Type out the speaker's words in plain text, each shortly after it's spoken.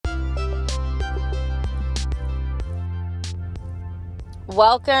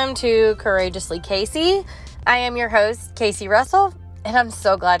Welcome to Courageously Casey. I am your host, Casey Russell, and I'm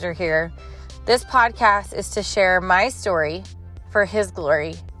so glad you're here. This podcast is to share my story for His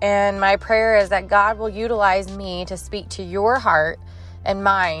glory, and my prayer is that God will utilize me to speak to your heart and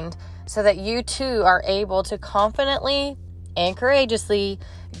mind so that you too are able to confidently and courageously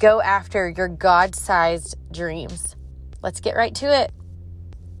go after your God-sized dreams. Let's get right to it.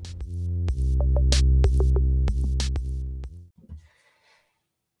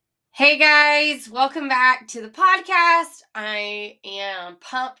 Hey guys, welcome back to the podcast. I am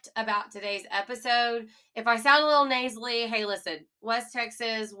pumped about today's episode. If I sound a little nasally, hey listen, West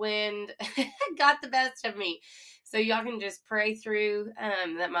Texas wind got the best of me. So y'all can just pray through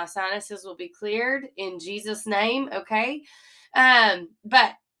that my sinuses will be cleared in Jesus' name, okay?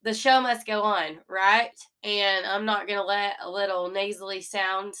 But the show must go on, right? And I'm not going to let a little nasally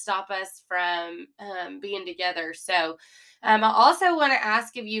sound stop us from being together. So I also want to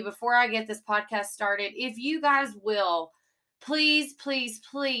ask of you before I get this podcast started, if you guys will, please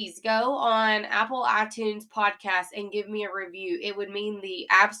go on Apple iTunes podcast and give me a review. It would mean the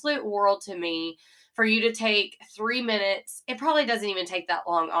absolute world to me for you to take 3 minutes. It probably doesn't even take that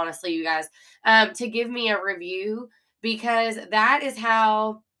long, honestly, you guys, to give me a review, because that is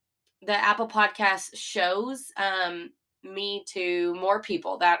how the Apple Podcast shows me to more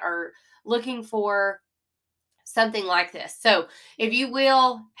people that are looking for something like this. So if you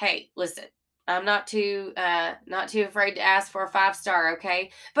will, hey, listen, I'm not too afraid to ask for a 5-star,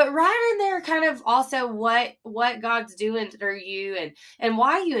 okay? But write in there kind of also what God's doing through you and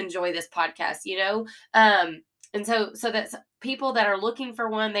why you enjoy this podcast, you know? And so that people that are looking for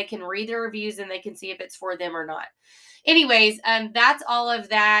one, they can read the reviews and they can see if it's for them or not. Anyways, that's all of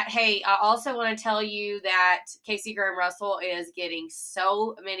that. Hey, I also want to tell you that Casey Graham Russell is getting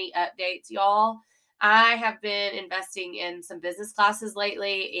so many updates, y'all. I have been investing in some business classes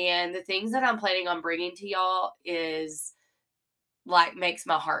lately, and the things that I'm planning on bringing to y'all is like makes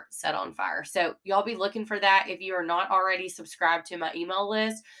my heart set on fire. So y'all be looking for that. If you are not already subscribed to my email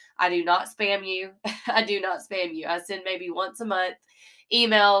list, I do not spam you. I do not spam you. I send maybe once a month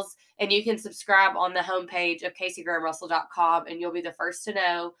emails, and you can subscribe on the homepage of CaseyGrahamRussell.com, and you'll be the first to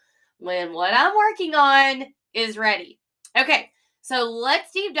know when what I'm working on is ready. Okay. So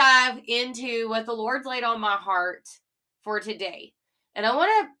let's deep dive into what the Lord's laid on my heart for today. And I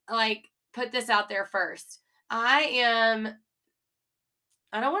want to put this out there first. I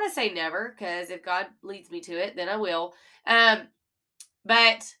don't want to say never, because if God leads me to it, then I will. But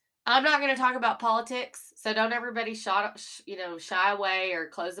I'm not going to talk about politics. So don't everybody shy away or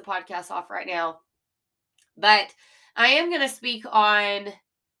close the podcast off right now. But I am going to speak on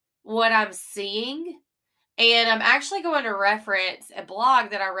what I'm seeing. And I'm actually going to reference a blog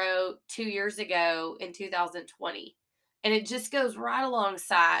that I wrote 2 years ago in 2020. And it just goes right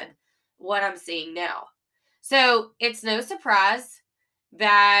alongside what I'm seeing now. So it's no surprise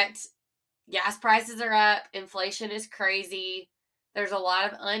that gas prices are up. Inflation is crazy. There's a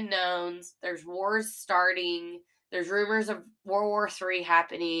lot of unknowns. There's wars starting. There's rumors of World War III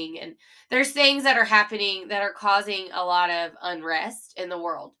happening. And there's things that are happening that are causing a lot of unrest in the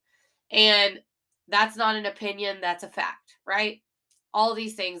world. And that's not an opinion, that's a fact, right? All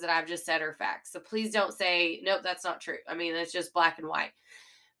these things that I've just said are facts. So please don't say, nope, that's not true. I mean, it's just black and white.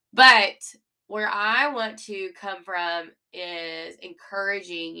 But where I want to come from is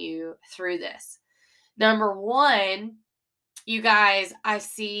encouraging you through this. Number one, you guys, I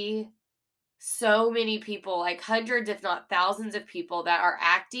see so many people, like hundreds, if not thousands of people that are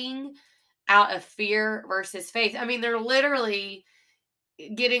acting out of fear versus faith. I mean, they're literally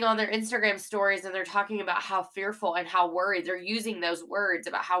getting on their Instagram stories and they're talking about how fearful and how worried. They're using those words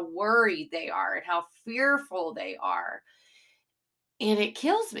about how worried they are and how fearful they are. And it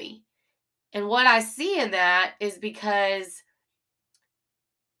kills me. And what I see in that is because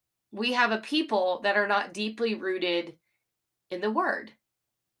we have a people that are not deeply rooted in the word.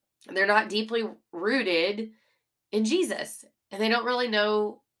 They're not deeply rooted in Jesus. And they don't really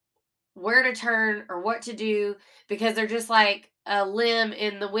know where to turn or what to do, because they're just like a limb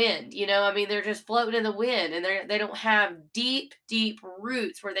in the wind, I mean, they're just floating in the wind, and they don't have deep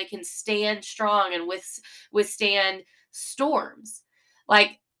roots where they can stand strong and withstand storms.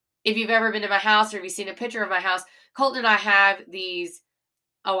 Like, if you've ever been to my house or if you've seen a picture of my house, Colton and I have these,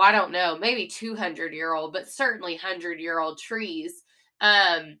 I don't know, maybe 200-year-old, but certainly 100-year-old trees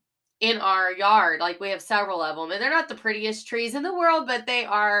in our yard. Like, we have several of them, and they're not the prettiest trees in the world, but they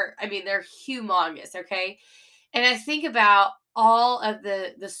are, I mean, they're humongous, okay? And I think about all of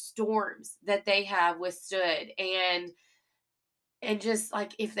the storms that they have withstood, and and just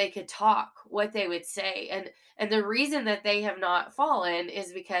like if they could talk, what they would say. And the reason that they have not fallen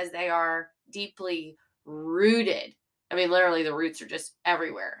is because they are deeply rooted. I mean, literally the roots are just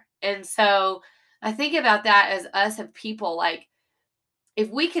everywhere. And so I think about that as us of people, like if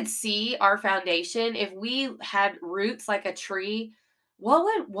we could see our foundation, if we had roots like a tree,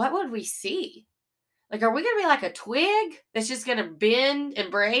 what would we see? Like, are we gonna be like a twig that's just gonna bend and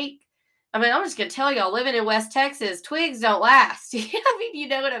break? I mean, I'm just gonna tell y'all, living in West Texas, twigs don't last. I mean, you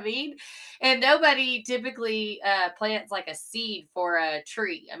know what I mean? And nobody typically plants like a seed for a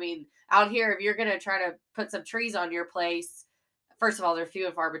tree. I mean, out here, if you're gonna try to put some trees on your place, first of all, they're few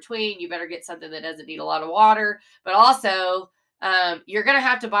and far between. You better get something that doesn't need a lot of water, but also you're gonna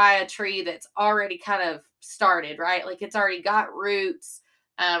have to buy a tree that's already kind of started, right? Like it's already got roots,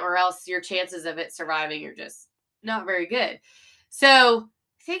 or else your chances of it surviving are just not very good. So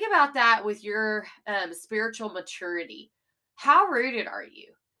think about that with your spiritual maturity. How rooted are you?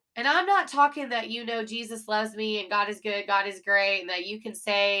 And I'm not talking that you know Jesus loves me and God is good, God is great, and that you can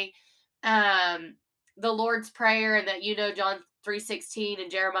say the Lord's Prayer and that you know John 3:16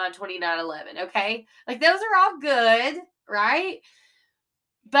 and Jeremiah 29:11. Okay, like those are all good, right?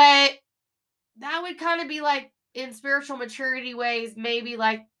 But that would kind of be like in spiritual maturity ways, maybe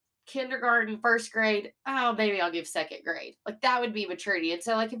like kindergarten, first grade. Oh, maybe I'll give second grade. Like that would be maturity. And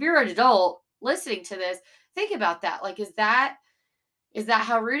so, like, if you're an adult listening to this, think about that. Like, is that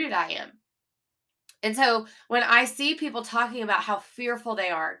how rooted I am? And so when I see people talking about how fearful they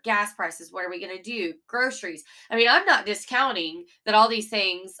are, gas prices, what are we going to do? Groceries. I mean, I'm not discounting that all these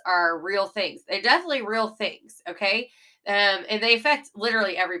things are real things. They're definitely real things, okay? And they affect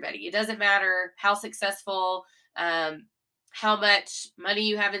literally everybody. It doesn't matter how successful, how much money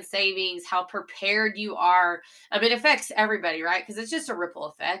you have in savings, how prepared you are. I mean, it affects everybody, right? Because it's just a ripple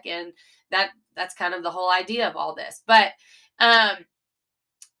effect, and that's kind of the whole idea of all this. But um,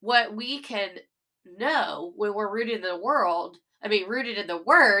 what we can know when we're rooted in the world, I mean, rooted in the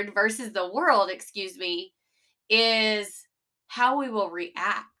word versus the world, excuse me, is how we will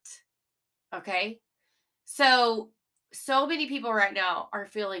react. Okay. So many people right now are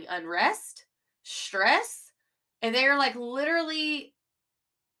feeling unrest, stress, and they're like literally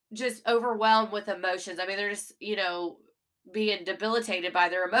just overwhelmed with emotions. I mean, they're just, being debilitated by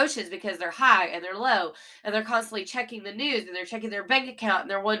their emotions because they're high and they're low and they're constantly checking the news and they're checking their bank account and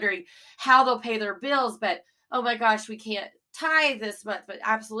they're wondering how they'll pay their bills. But oh my gosh, we can't tithe this month. But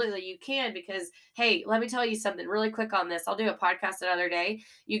absolutely you can, because hey, let me tell you something really quick on this. I'll do a podcast another day.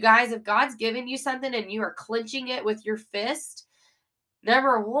 You guys, if God's given you something and you are clenching it with your fist,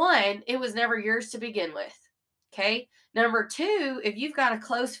 number one, it was never yours to begin with. Okay. Number two, if you've got a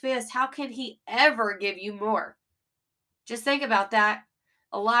closed fist, how can he ever give you more? Just think about that.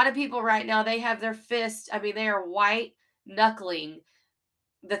 A lot of people right now, they have their fist. I mean, they are white knuckling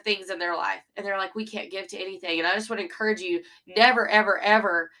the things in their life. And they're like, we can't give to anything. And I just want to encourage you, never, ever,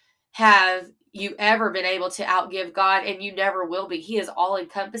 ever have you ever been able to outgive God, and you never will be. He is all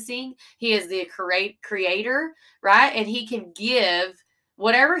encompassing. He is the creator, right? And he can give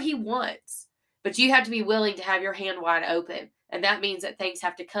whatever he wants, but you have to be willing to have your hand wide open. And that means that things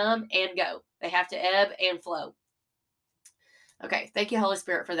have to come and go. They have to ebb and flow. Okay, thank you, Holy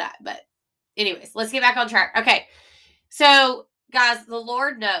Spirit, for that. But anyways, let's get back on track. Okay, so guys, the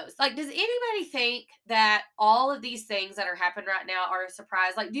Lord knows. Like, does anybody think that all of these things that are happening right now are a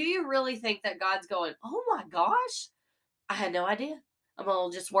surprise? Like, do you really think that God's going, oh my gosh, I had no idea. I'm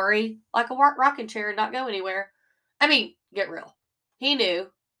going to just worry like a rocking chair and not go anywhere. I mean, get real. He knew,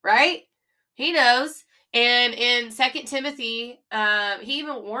 right? He knows. And in Second Timothy, he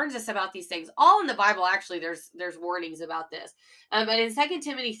even warns us about these things. All in the Bible, actually, there's warnings about this. But in Second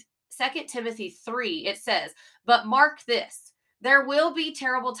Timothy 3, it says, "But mark this: there will be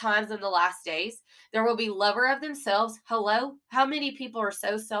terrible times in the last days. There will be lover of themselves." Hello, how many people are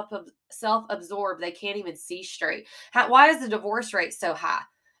so self-absorbed they can't even see straight? Why is the divorce rate so high?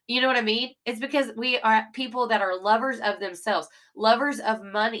 You know what I mean? It's because we are people that are lovers of themselves, lovers of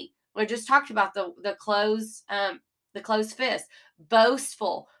money. We just talked about the closed fist,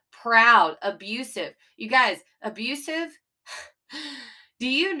 boastful, proud, abusive. You guys, abusive. Do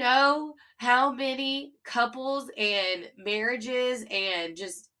you know how many couples and marriages and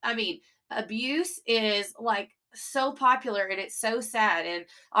just, I mean, abuse is like so popular and it's so sad. And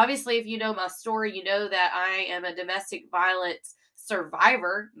obviously, if you know my story, you know that I am a domestic violence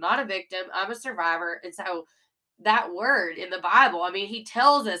survivor, not a victim. I'm a survivor. And so that word in the Bible, I mean, he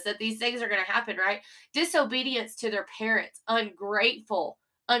tells us that these things are going to happen, right? Disobedience to their parents, ungrateful,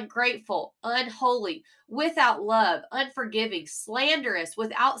 unholy, without love, unforgiving, slanderous,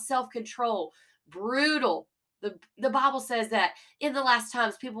 without self control, brutal. The Bible says that in the last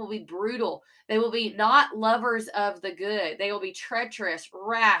times, people will be brutal. They will be not lovers of the good. They will be treacherous,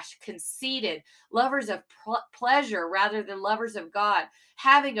 rash, conceited, lovers of pleasure rather than lovers of God,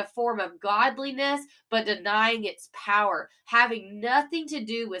 having a form of godliness, but denying its power, having nothing to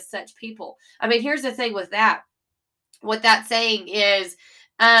do with such people. I mean, here's the thing with that. What that's saying is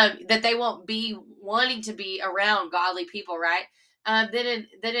that they won't be wanting to be around godly people, right? Then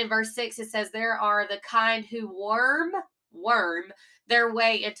in verse 6 it says there are the kind who worm their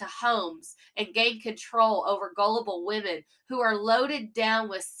way into homes and gain control over gullible women who are loaded down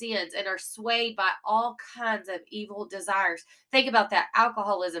with sins and are swayed by all kinds of evil desires. Think about that: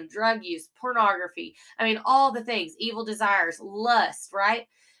 alcoholism, drug use, pornography. I mean, all the things, evil desires, lust, right?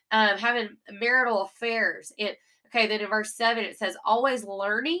 Having marital affairs. Okay, then in verse 7 it says, always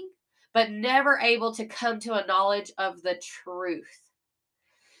learning, but never able to come to a knowledge of the truth.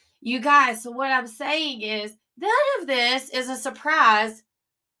 You guys, so what I'm saying is, none of this is a surprise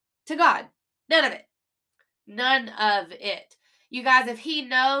to God. None of it. None of it. You guys, if he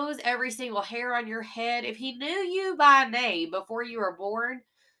knows every single hair on your head, if he knew you by name before you were born,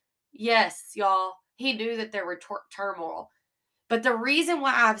 yes, y'all, he knew that there were turmoil. But the reason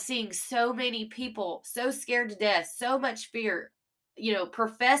why I'm seeing so many people so scared to death, so much fear,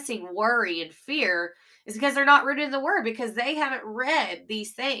 professing worry and fear, is because they're not rooted in the word, because they haven't read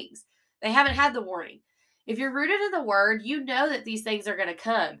these things. They haven't had the warning. If you're rooted in the word, you know that these things are going to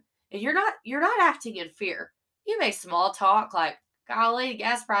come, and you're not acting in fear. You may small talk like, golly,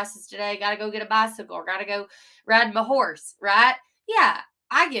 gas prices today, got to go get a bicycle, or got to go ride my horse, right? Yeah,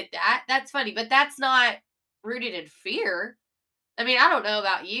 I get that. That's funny, but that's not rooted in fear. I mean, I don't know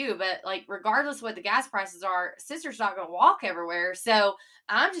about you, but like, regardless of what the gas prices are, sister's not going to walk everywhere. So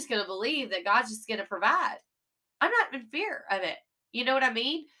I'm just going to believe that God's just going to provide. I'm not in fear of it. You know what I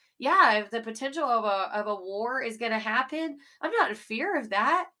mean? Yeah, if the potential of a war is going to happen, I'm not in fear of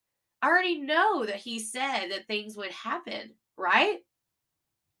that. I already know that he said that things would happen, right?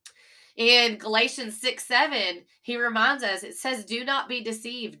 In Galatians 6:7, he reminds us, it says, do not be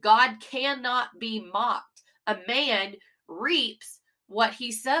deceived. God cannot be mocked. A man reaps what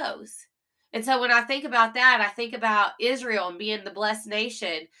he sows. And so when I think about that, I think about Israel and being the blessed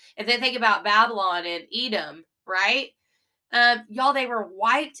nation, and then think about Babylon and Edom, right? Y'all, they were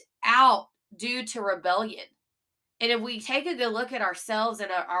wiped out due to rebellion. And if we take a good look at ourselves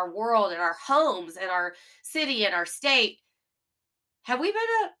and our world and our homes and our city and our state, have we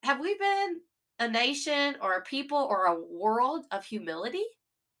been a nation or a people or a world of humility?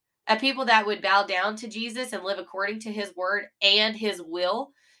 A people that would bow down to Jesus and live according to his word and his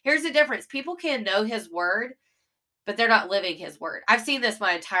will? Here's the difference. People can know his word, but they're not living his word. I've seen this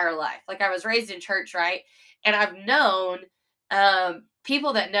my entire life. Like, I was raised in church, right? And I've known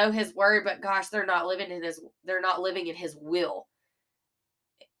people that know his word, but gosh, they're not living in his will.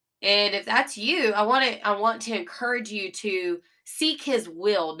 And if that's you, I want to encourage you to seek his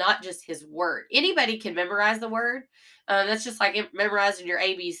will, not just his word. Anybody can memorize the word. That's just like memorizing your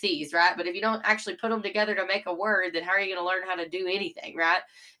ABCs, right? But if you don't actually put them together to make a word, then how are you going to learn how to do anything, right?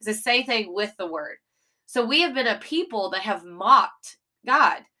 It's the same thing with the word. So we have been a people that have mocked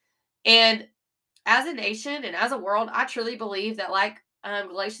God. And as a nation and as a world, I truly believe that, like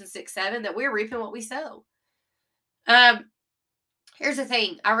Galatians 6:7, that we're reaping what we sow. Here's the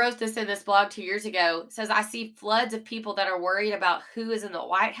thing. I wrote this in this blog 2 years ago. It says, I see floods of people that are worried about who is in the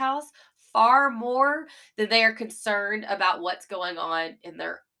White House far more than they are concerned about what's going on in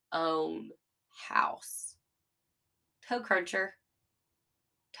their own house. Toe cruncher.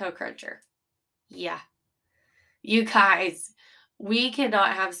 Toe cruncher. Yeah. You guys, we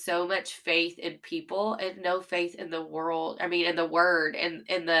cannot have so much faith in people and no faith in the world. I mean, in the word, and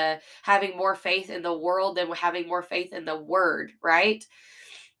in the having more faith in the world than having more faith in the word, right?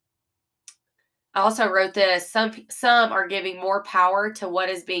 I also wrote this. Some are giving more power to what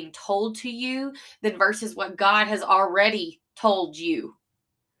is being told to you than versus what God has already told you.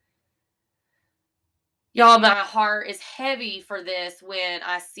 Y'all, my heart is heavy for this when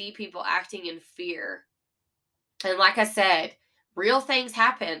I see people acting in fear. And like I said, real things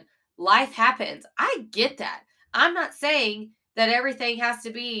happen. Life happens. I get that. I'm not saying that everything has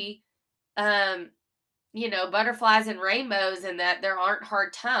to be butterflies and rainbows and that there aren't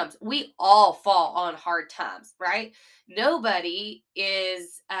hard times. We all fall on hard times, right? Nobody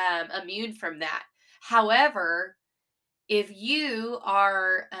is immune from that. However, if you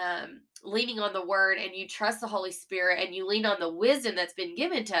are leaning on the word and you trust the Holy Spirit and you lean on the wisdom that's been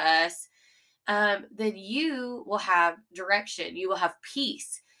given to us, then you will have direction. You will have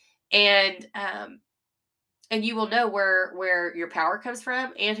peace, and you will know where your power comes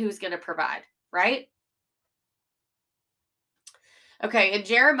from and who's going to provide, right? Okay, in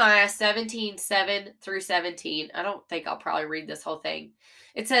Jeremiah 17:7-17, I don't think I'll probably read this whole thing.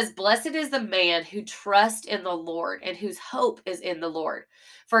 It says, "Blessed is the man who trusts in the Lord and whose hope is in the Lord.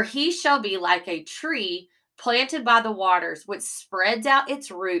 For he shall be like a tree planted by the waters, which spreads out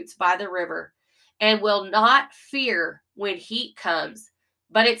its roots by the river, and will not fear when heat comes,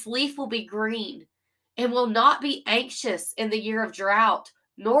 but its leaf will be green, and will not be anxious in the year of drought,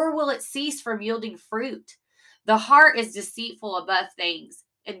 nor will it cease from yielding fruit. The heart is deceitful above things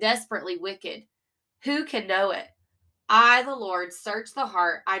and desperately wicked. Who can know it? I, the Lord, search the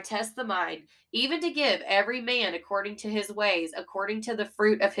heart. I test the mind, even to give every man according to his ways, according to the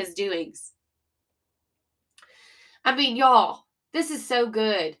fruit of his doings." I mean, y'all, this is so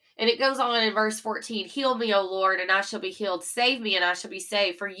good. And it goes on in verse 14, "Heal me, O Lord, and I shall be healed. Save me, and I shall be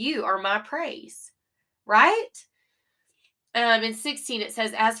saved, for you are my praise." Right? In 16, it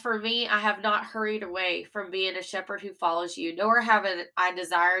says, "As for me, I have not hurried away from being a shepherd who follows you, nor have I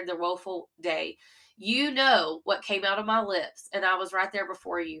desired the woeful day. You know what came out of my lips, and I was right there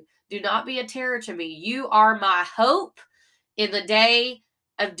before you. Do not be a terror to me. You are my hope in the day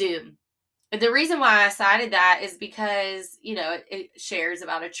of doom." And the reason why I cited that is because, it shares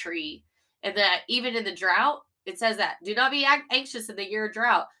about a tree, and that even in the drought, it says that, "Do not be anxious in the year of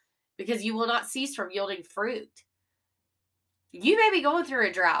drought, because you will not cease from yielding fruit." You may be going through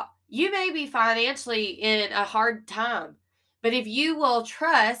a drought. You may be financially in a hard time. But if you will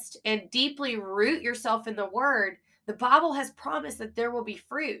trust and deeply root yourself in the word, the Bible has promised that there will be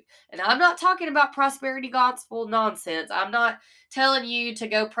fruit. And I'm not talking about prosperity gospel nonsense. I'm not telling you to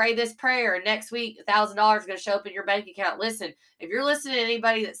go pray this prayer and next week $1,000 is going to show up in your bank account. Listen, if you're listening to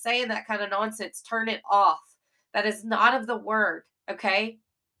anybody that's saying that kind of nonsense, turn it off. That is not of the word, okay?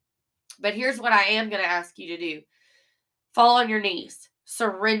 But here's what I am going to ask you to do. Fall on your knees.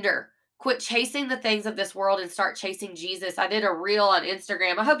 Surrender. Quit chasing the things of this world and start chasing Jesus. I did a reel on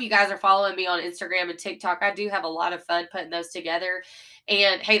Instagram. I hope you guys are following me on Instagram and TikTok. I do have a lot of fun putting those together.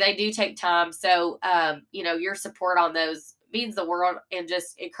 And hey, they do take time. So, your support on those means the world and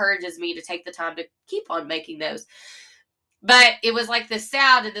just encourages me to take the time to keep on making those. But it was like this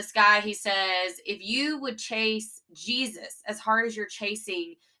sound in the sky. He says, if you would chase Jesus as hard as you're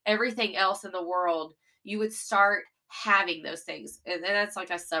chasing everything else in the world, you would start having those things. And that's like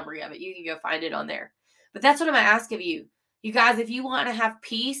a summary of it. You can go find it on there. But that's what I'm going to ask of you. You guys, if you want to have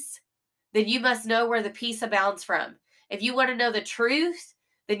peace, then you must know where the peace abounds from. If you want to know the truth,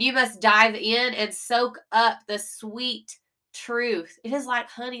 then you must dive in and soak up the sweet truth. It is like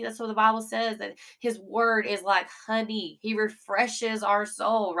honey. That's what the Bible says, that his word is like honey. He refreshes our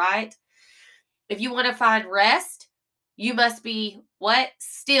soul, right? If you want to find rest, you must be what?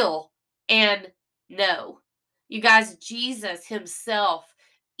 Still and know. You guys, Jesus himself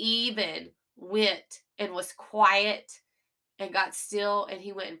even went and was quiet and got still, and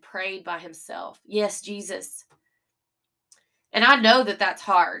he went and prayed by himself. Yes, Jesus. And I know that that's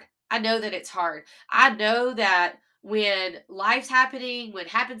hard. I know that it's hard. I know that when life's happening, when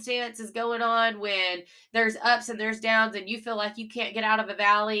happenstance is going on, when there's ups and there's downs, and you feel like you can't get out of a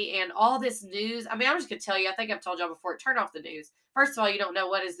valley, and all this news. I mean, I'm just going to tell you, I think I've told y'all before, turn off the news. First of all, you don't know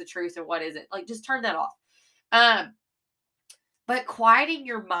what is the truth and what isn't. Like, just turn that off. But quieting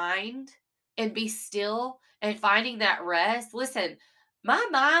your mind and be still and finding that rest. Listen, my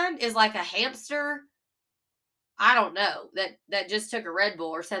mind is like a hamster. I don't know, that just took a Red Bull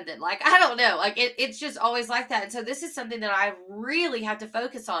or something. Like, I don't know. Like, it's just always like that. And so this is something that I really have to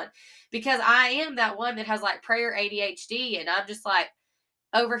focus on, because I am that one that has like prayer ADHD, and I'm just like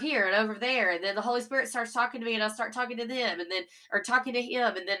over here and over there. And then the Holy Spirit starts talking to me and I start talking to them, and then, or talking to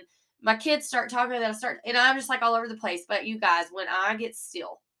him. And then my kids start talking, and and I'm just like all over the place. But you guys, when I get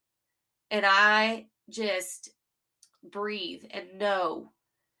still and I just breathe and know,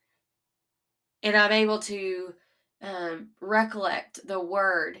 and I'm able to recollect the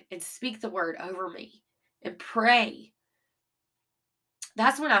word and speak the word over me and pray,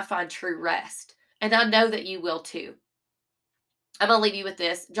 that's when I find true rest. And I know that you will too. I'm going to leave you with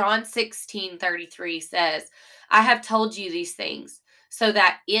this. John 16:33 says, "I have told you these things so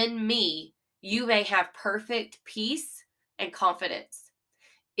that in me you may have perfect peace and confidence.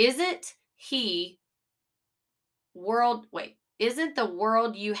 Isn't he isn't the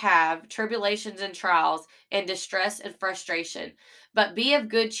world you have tribulations and trials and distress and frustration, but be of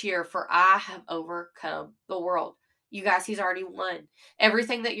good cheer, for I have overcome the world." You guys, he's already won.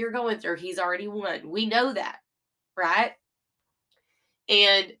 Everything that you're going through, he's already won. We know that, right?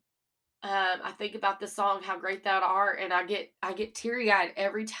 And I think about the song "How Great Thou Art," and I get teary eyed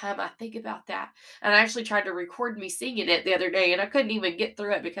every time I think about that. And I actually tried to record me singing it the other day, and I couldn't even get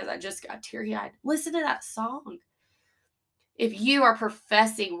through it because I just got teary eyed. Listen to that song. If you are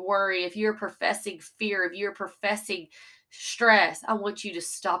professing worry, if you're professing fear, if you're professing stress, I want you to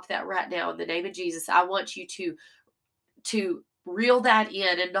stop that right now in the name of Jesus. I want you to reel that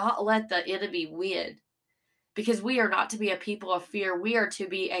in and not let the enemy win. Because we are not to be a people of fear. We are to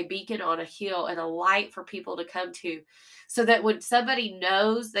be a beacon on a hill and a light for people to come to. So that when somebody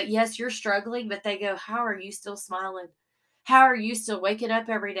knows that, yes, you're struggling, but they go, how are you still smiling? How are you still waking up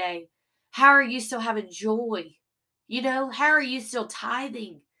every day? How are you still having joy? How are you still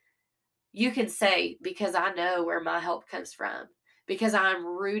tithing? You can say, because I know where my help comes from. Because I'm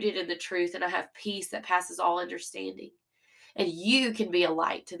rooted in the truth and I have peace that passes all understanding. And you can be a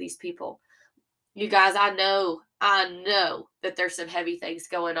light to these people. You guys, I know that there's some heavy things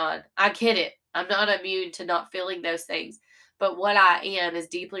going on. I get it. I'm not immune to not feeling those things. But what I am is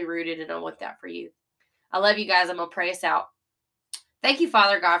deeply rooted, and I want that for you. I love you guys. I'm going to pray us out. Thank you,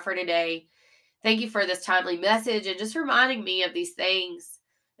 Father God, for today. Thank you for this timely message and just reminding me of these things.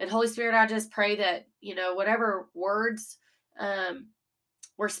 And Holy Spirit, I just pray that, whatever words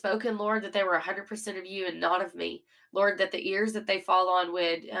were spoken, Lord, that they were 100% of you and not of me. Lord, that the ears that they fall on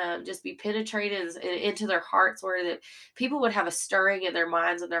would just be penetrated into their hearts, Lord, that people would have a stirring in their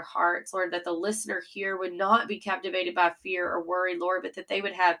minds and their hearts, Lord, that the listener here would not be captivated by fear or worry, Lord, but that they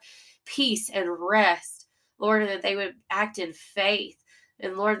would have peace and rest, Lord, and that they would act in faith.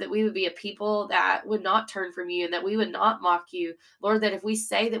 And Lord, that we would be a people that would not turn from you and that we would not mock you. Lord, that if we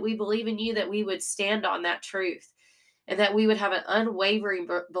say that we believe in you, that we would stand on that truth and that we would have an unwavering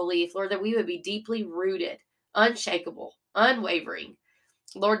belief, Lord, that we would be deeply rooted, unshakable, unwavering.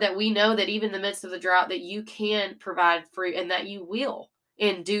 Lord, that we know that even in the midst of the drought, that you can provide fruit and that you will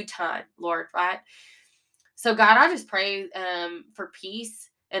in due time, Lord, right? So God, I just pray for peace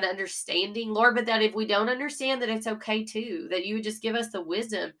and understanding, Lord, but that if we don't understand, that it's okay too, that you would just give us the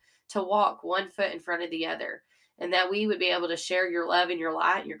wisdom to walk one foot in front of the other, and that we would be able to share your love and your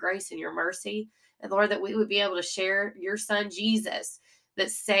light and your grace and your mercy. And Lord, that we would be able to share your son, Jesus,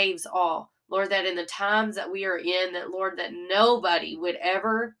 that saves all. Lord, that in the times that we are in, that Lord, that nobody would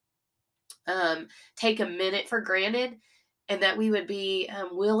ever take a minute for granted, and that we would be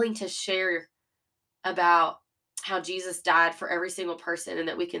willing to share about how Jesus died for every single person and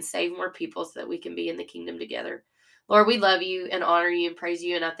that we can save more people so that we can be in the kingdom together. Lord, we love you and honor you and praise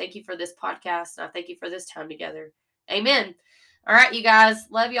you. And I thank you for this podcast. And I thank you for this time together. Amen. All right, you guys.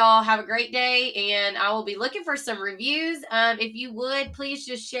 Love y'all. Have a great day. And I will be looking for some reviews. If you would, please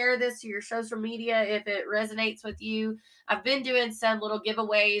just share this to your social media if it resonates with you. I've been doing some little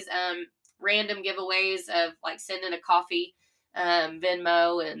giveaways, random giveaways of like sending a coffee,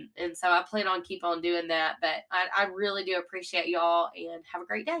 Venmo. And so I plan on keep on doing that. But I really do appreciate y'all and have a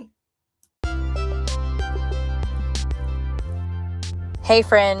great day. Hey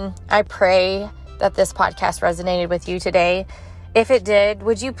friend, I pray that this podcast resonated with you today. If it did,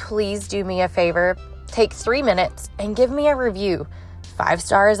 would you please do me a favor? Take 3 minutes and give me a review.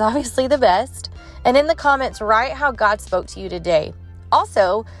 5-star is obviously the best. And in the comments, write how God spoke to you today.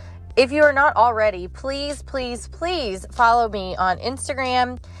 Also, if you are not already, please, please, please follow me on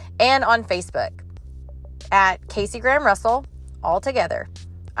Instagram and on Facebook at Casey Graham Russell, all together.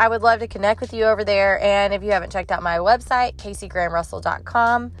 I would love to connect with you over there. And if you haven't checked out my website,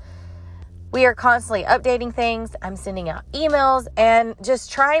 CaseyGrahamRussell.com, we are constantly updating things. I'm sending out emails and just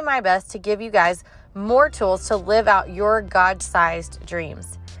trying my best to give you guys more tools to live out your God-sized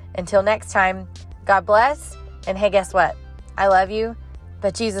dreams. Until next time, God bless. And hey, guess what? I love you,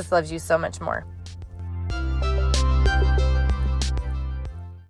 but Jesus loves you so much more.